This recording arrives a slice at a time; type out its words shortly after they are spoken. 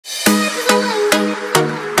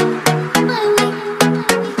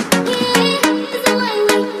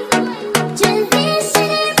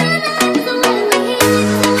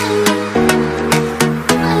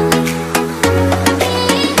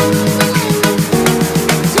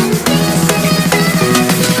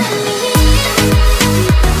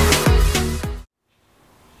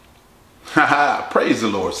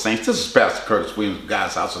saints. This is Pastor Curtis Williams of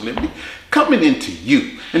God's House of Liberty, coming into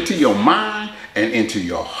you, into your mind and into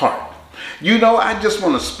your heart. You know, I just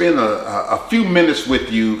want to spend a few minutes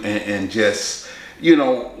with you and just, you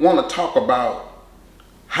know, want to talk about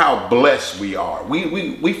how blessed we are.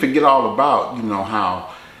 We forget all about, you know,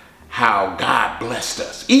 how God blessed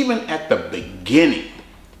us. Even at the beginning,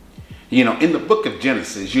 you know, in the book of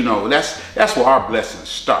Genesis, you know, that's where our blessings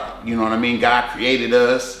start. You know what I mean? God created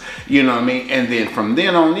us, you know what I mean? And then from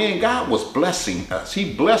then on in, God was blessing us.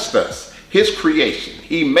 He blessed us, his creation.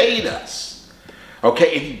 He made us,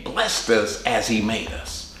 okay? And he blessed us as he made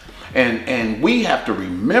us. And we have to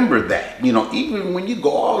remember that, you know, even when you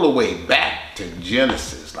go all the way back to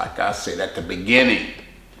Genesis, like I said, at the beginning,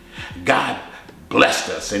 God blessed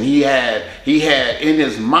us, and he had in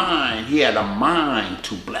his mind, he had a mind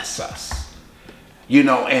to bless us, you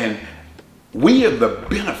know, and we are the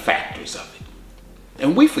benefactors of it,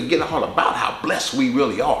 and we forget all about how blessed we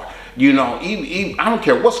really are. You know, even I don't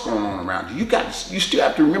care what's going on around you, you still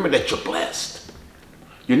have to remember that you're blessed.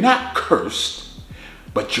 You're not cursed,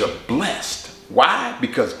 but you're blessed. Why?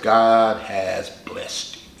 Because God has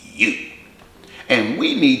blessed you. And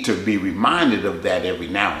we need to be reminded of that every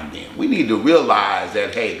now and then. We need to realize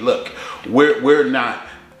that, hey, look, we're not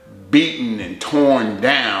beaten and torn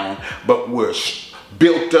down, but we're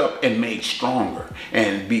built up and made stronger.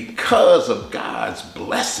 And because of God's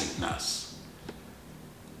blessing us,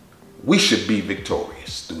 we should be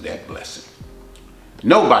victorious through that blessing.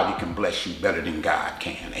 Nobody can bless you better than God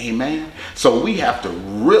can. Amen. So we have to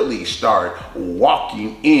really start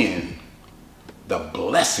walking in the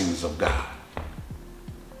blessings of God.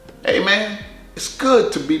 Amen. It's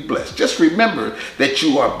good to be blessed. Just remember that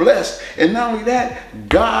you are blessed. And not only that,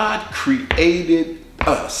 God created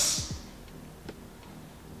us.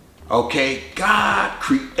 Okay? God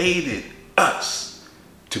created us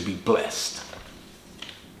to be blessed.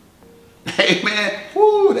 Amen.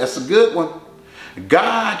 Woo, that's a good one.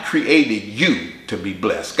 God created you to be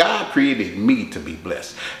blessed. God created me to be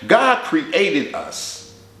blessed. God created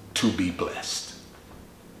us to be blessed.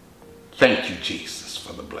 Thank you, Jesus,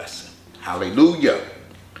 for the blessing. Hallelujah.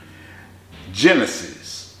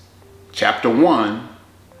 Genesis chapter 1,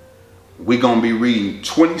 we're going to be reading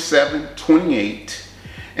 27, 28,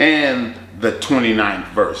 and the 29th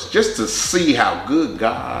verse, just to see how good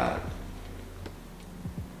God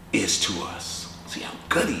is to us. See how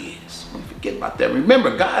good he is. Don't forget about that.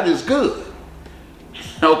 Remember, God is good.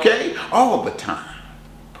 Okay? All the time.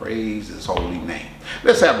 Praise his holy name.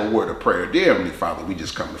 Let's have a word of prayer. Dear Heavenly Father, we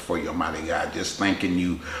just come before you, Almighty God, just thanking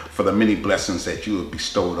you for the many blessings that you have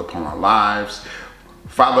bestowed upon our lives.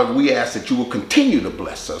 Father, we ask that you will continue to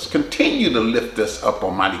bless us, continue to lift us up,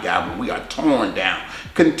 Almighty God, when we are torn down.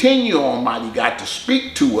 Continue, Almighty God, to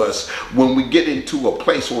speak to us when we get into a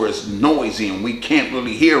place where it's noisy and we can't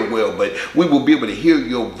really hear well, but we will be able to hear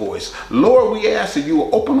your voice. Lord, we ask that you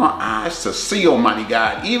will open our eyes to see, Almighty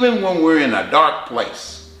God, even when we're in a dark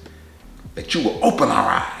place, that you will open our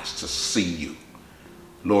eyes to see you.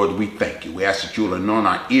 Lord, we thank you. We ask that you will anoint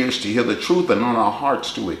our ears to hear the truth and anoint our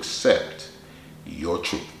hearts to accept your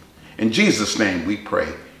truth. In Jesus' name we pray.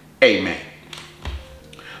 Amen.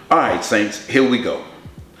 All right, saints, here we go.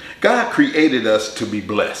 God created us to be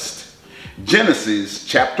blessed. Genesis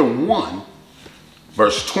chapter 1,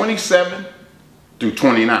 verse 27 through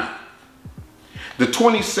 29. The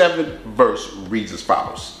 27th verse reads as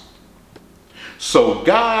follows. So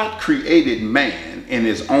God created man in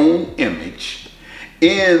his own image.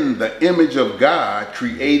 In the image of God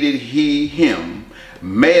created he him.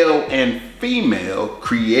 Male and female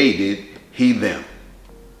created he them.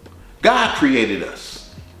 God created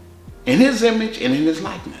us in his image and in his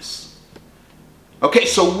likeness. Okay,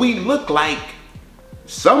 so we look like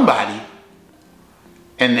somebody,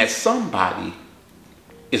 and that somebody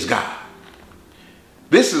is God.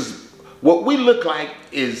 This is what we look like,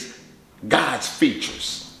 is God's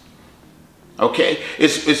features. Okay,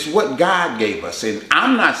 it's what God gave us. And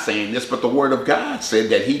I'm not saying this, but the word of God said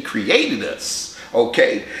that he created us.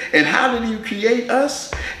 Okay, and how did he create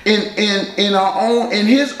us? In our own, in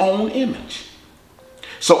his own image.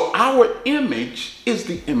 So our image is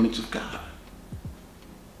the image of God.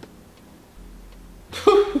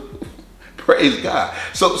 Praise God.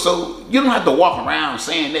 So you don't have to walk around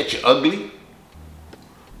saying that you're ugly.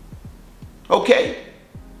 Okay,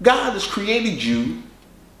 God has created you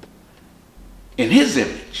in his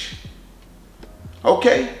image.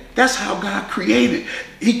 Okay, that's how God created.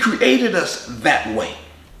 He created us that way.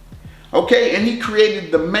 Okay, and he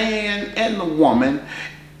created the man and the woman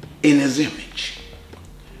in his image.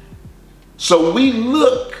 So we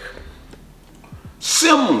look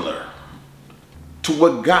similar to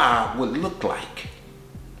what God would look like.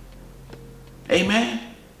 Amen.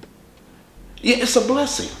 Yeah, it's a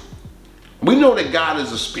blessing. We know that God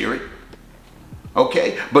is a spirit.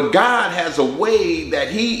 Okay, but God has a way that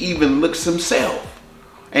he even looks himself,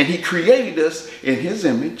 and he created us in his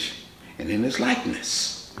image and in his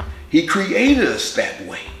likeness. He created us that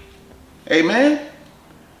way. Amen.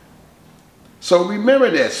 So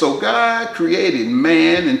remember that. So God created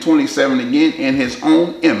man in 27 again in his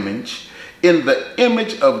own image. In the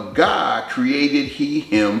image of God created he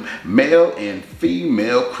him, male and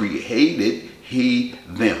female created he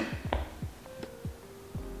them.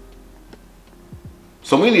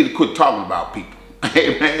 So we need to quit talking about people,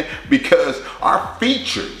 amen, because our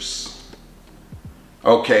features,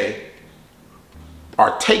 okay,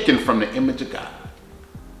 are taken from the image of God.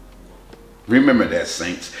 Remember that,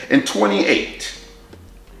 saints. In 28,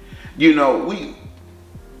 you know,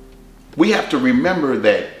 we have to remember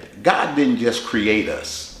that God didn't just create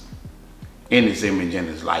us in his image and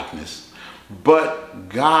his likeness, but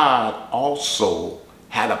God also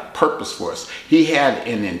had a purpose for us. He had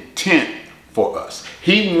an intent for us.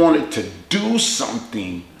 He wanted to do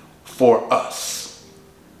something for us.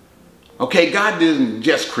 Okay, God didn't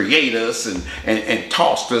just create us and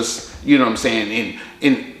tossed us, you know what I'm saying,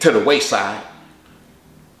 to the wayside.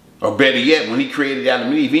 Or better yet, when he created Adam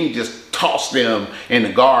and Eve, he just tossed them in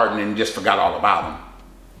the garden and just forgot all about them.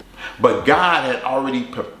 But God had already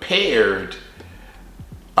prepared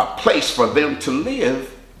a place for them to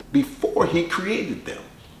live before he created them.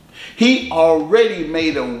 He already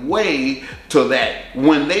made a way so that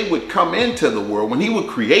when they would come into the world, when he would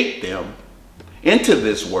create them into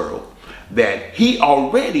this world, that he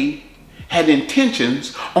already had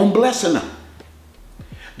intentions on blessing them.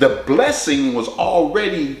 The blessing was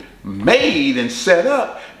already made and set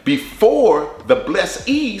up before the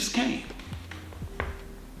blessees came.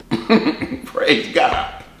 Praise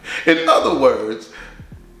God. In other words,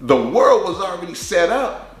 the world was already set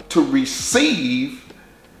up to receive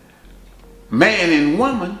man and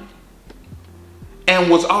woman, and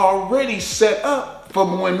was already set up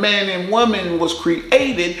from when man and woman was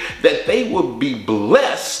created, that they would be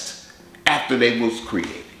blessed after they was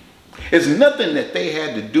created. It's nothing that they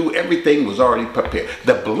had to do. Everything was already prepared.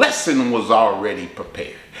 The blessing was already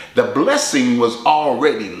prepared. The blessing was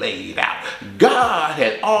already laid out. God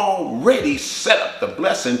had already set up the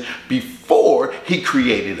blessing before he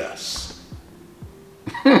created us.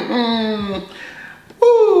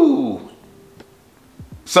 Woo!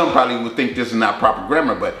 Some probably would think this is not proper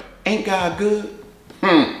grammar, but ain't God good?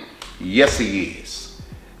 Yes, he is.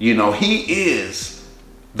 You know, he is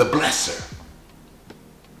the blesser.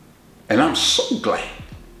 And I'm so glad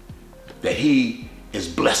that he is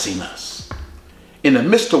blessing us. In the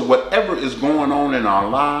midst of whatever is going on in our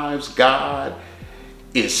lives, God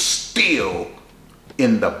is still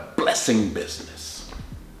in the blessing business.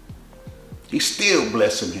 He's still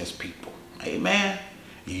blessing his people. Amen.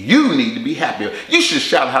 You need to be happy. You should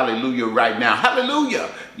shout hallelujah right now. Hallelujah.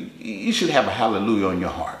 You should have a hallelujah on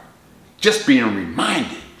your heart. Just being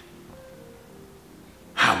reminded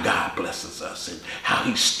how God blesses us and how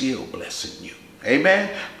he's still blessing you.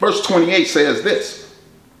 Amen. Verse 28 says this.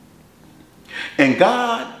 And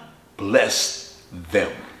God blessed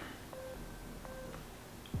them.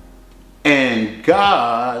 And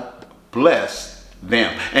God blessed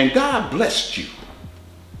them. And God blessed you.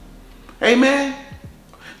 Amen.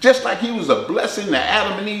 Just like he was a blessing to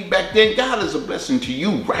Adam and Eve back then, God is a blessing to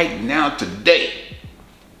you right now, today.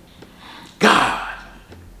 God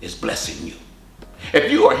is blessing you.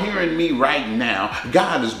 If you are hearing me right now,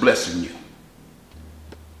 God is blessing you.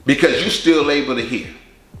 Because you're still able to hear.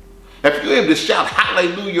 If you're able to shout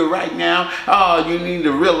hallelujah right now, oh, you need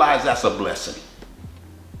to realize that's a blessing.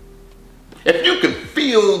 If you can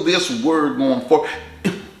feel this word going forth,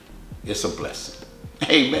 it's a blessing.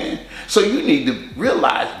 Amen. So you need to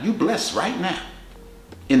realize you're blessed right now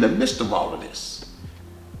in the midst of all of this.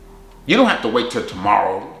 You don't have to wait till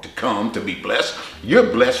tomorrow to come to be blessed.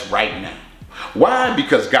 You're blessed right now. Why?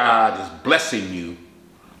 Because God is blessing you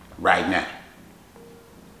right now.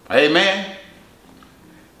 Amen.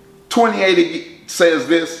 28 says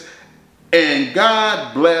this, and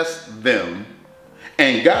God blessed them,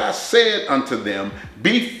 and God said unto them,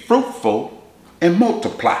 be fruitful and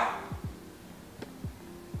multiply.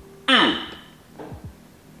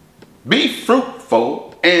 Be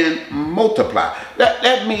fruitful and multiply.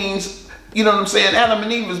 That means, you know what I'm saying, Adam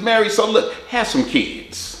and Eve was married, so look, have some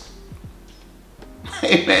kids.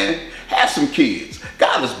 Amen. Have some kids.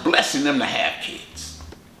 God is blessing them to have kids.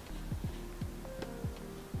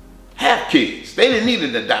 Have kids. They didn't need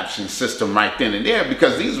an adoption system right then and there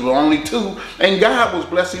because these were only two and God was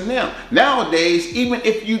blessing them. Nowadays, even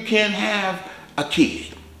if you can have a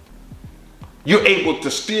kid, You're able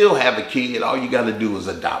to still have a kid. All you got to do is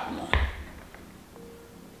adopt one.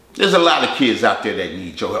 There's a lot of kids out there that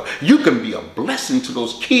need your help. You can be a blessing to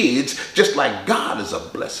those kids just like God is a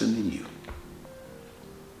blessing in you.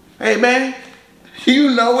 Amen.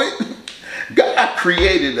 You know it. God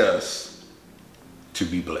created us to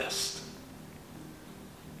be blessed.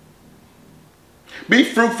 Be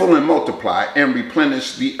fruitful and multiply and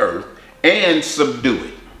replenish the earth and subdue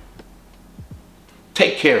it.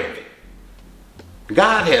 Take care of it.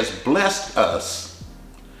 God has blessed us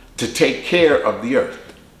to take care of the earth.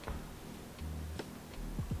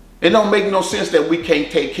 It don't make no sense that we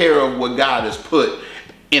can't take care of what God has put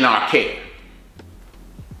in our care.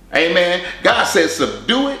 Amen. God says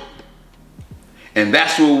subdue it, and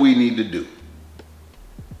that's what we need to do.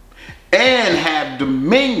 And have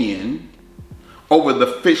dominion over the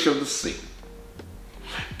fish of the sea.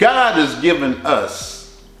 God has given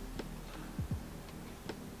us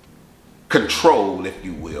control, if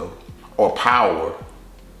you will, or power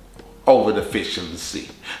over the fish of the sea.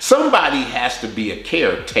 Somebody has to be a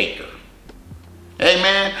caretaker.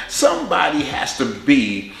 Amen. Somebody has to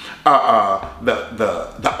be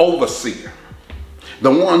the overseer,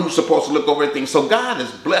 the one who's supposed to look over everything. So God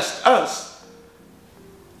has blessed us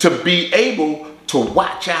to be able to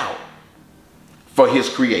watch out for his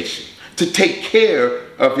creation, to take care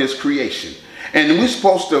of his creation. And we're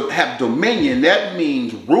supposed to have dominion. That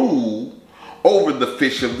means rule over the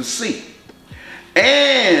fish of the sea,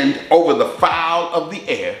 and over the fowl of the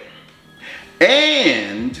air,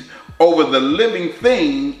 and over the living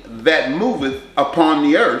thing that moveth upon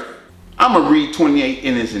the earth. I'm going to read 28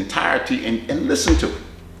 in its entirety and listen to it.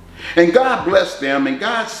 And God blessed them, and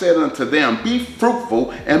God said unto them, be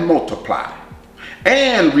fruitful and multiply,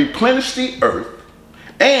 and replenish the earth,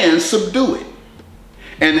 and subdue it,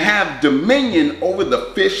 and have dominion over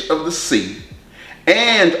the fish of the sea,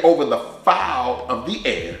 and over the fowl of the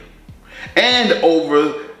air, and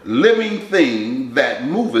over living thing that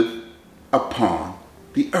moveth upon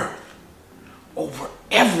the earth. Over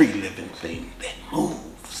every living thing that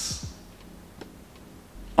moves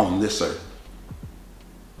on this earth.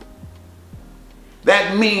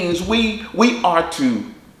 That means we are to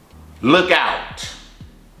look out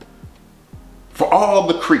for all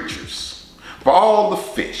the creatures, for all the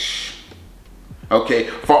fish, okay,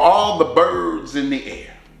 for all the birds in the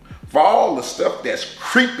air, for all the stuff that's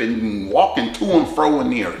creeping and walking to and fro in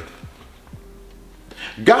the earth.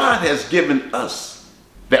 God has given us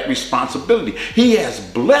that responsibility. He has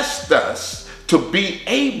blessed us to be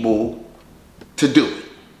able to do it.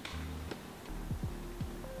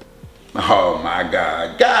 Oh my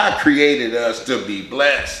God. God created us to be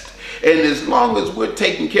blessed. And as long as we're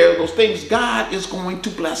taking care of those things, God is going to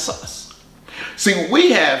bless us. See,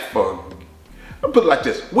 we have, I'll put it like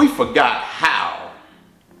this, we forgot how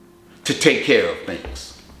to take care of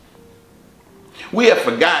things. We have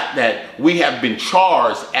forgot that we have been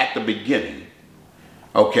charged at the beginning.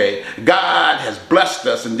 Okay, God has blessed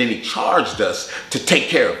us, and then he charged us to take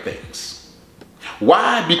care of things.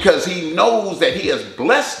 Why? Because he knows that he has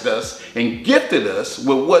blessed us and gifted us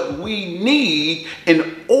with what we need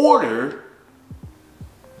in order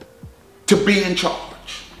to be in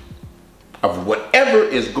charge of whatever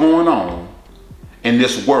is going on in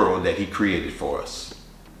this world that he created for us.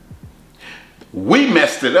 We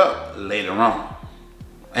messed it up later on.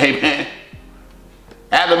 Amen.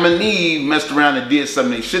 Adam and Eve messed around and did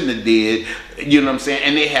something they shouldn't have did, you know what I'm saying?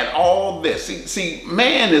 And they had all this. See,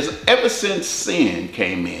 man is, ever since sin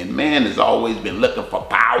came in, man has always been looking for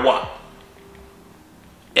power.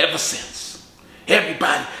 Ever since.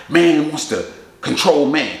 Everybody, man wants to control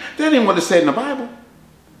man. That ain't what it said in the Bible.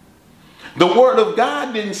 The word of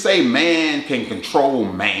God didn't say man can control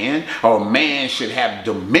man, or man should have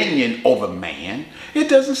dominion over man. It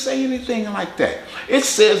doesn't say anything like that. It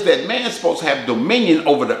says that man's supposed to have dominion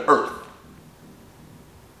over the earth.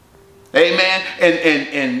 Amen.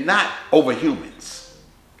 And not over humans.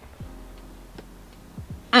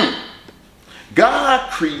 God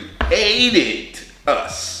created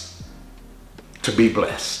us to be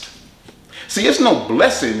blessed. See, it's no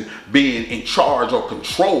blessing being in charge or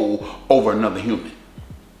control over another human.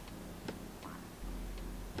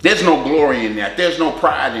 There's no glory in that. There's no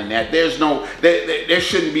pride in that. There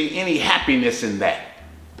shouldn't be any happiness in that.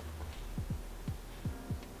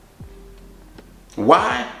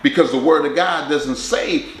 Why? Because the word of God doesn't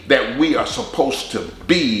say that we are supposed to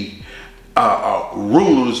be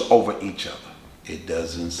rulers over each other. It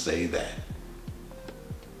doesn't say that.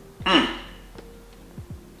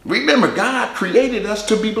 Remember, God created us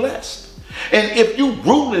to be blessed. And if you're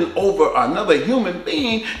ruling over another human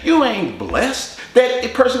being, you ain't blessed.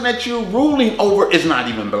 That person that you're ruling over is not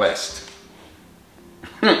even blessed.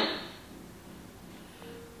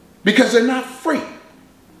 Because they're not free.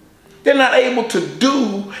 They're not able to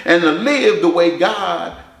do and to live the way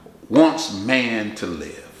God wants man to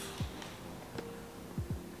live.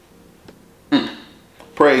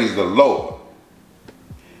 Praise the Lord.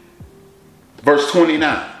 Verse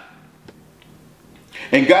 29.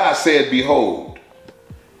 And God said, behold,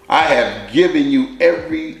 I have given you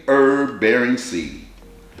every herb bearing seed,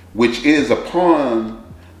 which is upon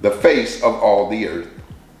the face of all the earth,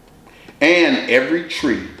 and every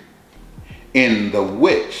tree in the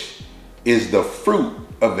which is the fruit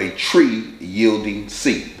of a tree yielding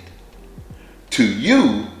seed. To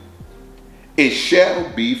you it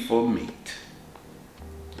shall be for meat.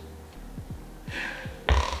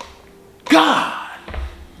 God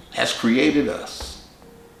has created us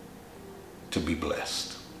to be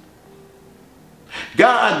blessed.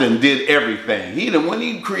 God then did everything. When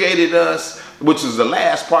he created us, which is the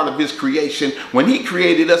last part of his creation, when he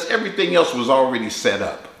created us, everything else was already set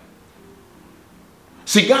up.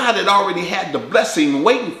 See, God had already had the blessing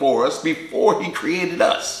waiting for us before he created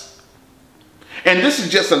us. And this is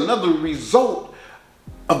just another result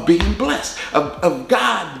of being blessed, of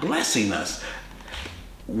God blessing us.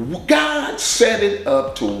 God set it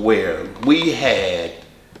up to where we had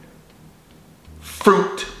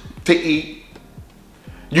fruit to eat.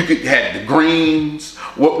 You could have the greens,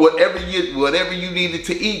 whatever you needed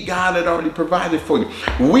to eat, God had already provided for you.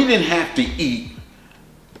 We didn't have to eat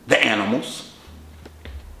the animals.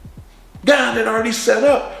 God had already set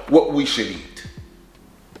up what we should eat.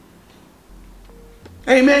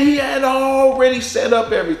 Amen. He had already set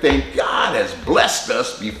up everything. God has blessed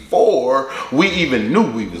us before we even knew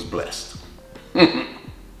we was blessed.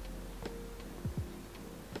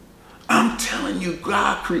 I'm telling you,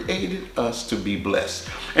 God created us to be blessed.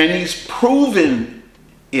 And he's proven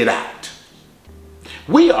it out.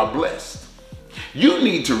 We are blessed. You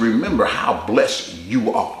need to remember how blessed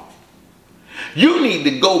you are. You need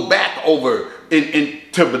to go back over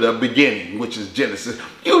into the beginning, which is Genesis.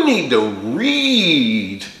 You need to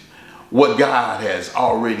read what God has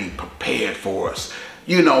already prepared for us.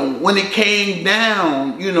 When it came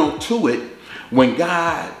down, to it, when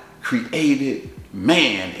God created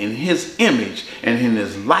man in his image and in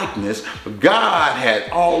his likeness, God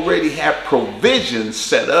had already had provisions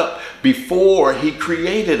set up before he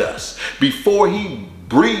created us, before he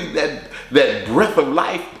breathed that breath of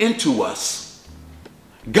life into us.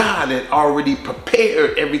 God had already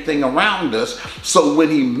prepared everything around us. So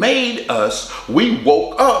when he made us, we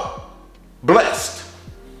woke up blessed.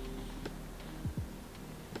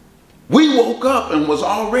 We woke up and was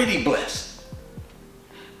already blessed.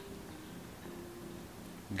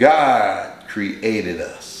 God created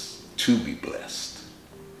us to be blessed.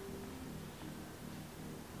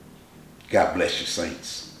 God bless you,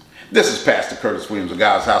 saints. This is Pastor Curtis Williams of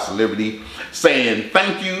God's House of Liberty saying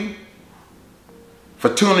thank you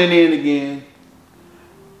for tuning in again.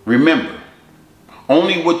 Remember,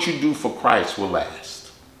 only what you do for Christ will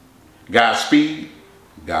last. Godspeed.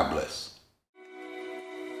 God bless.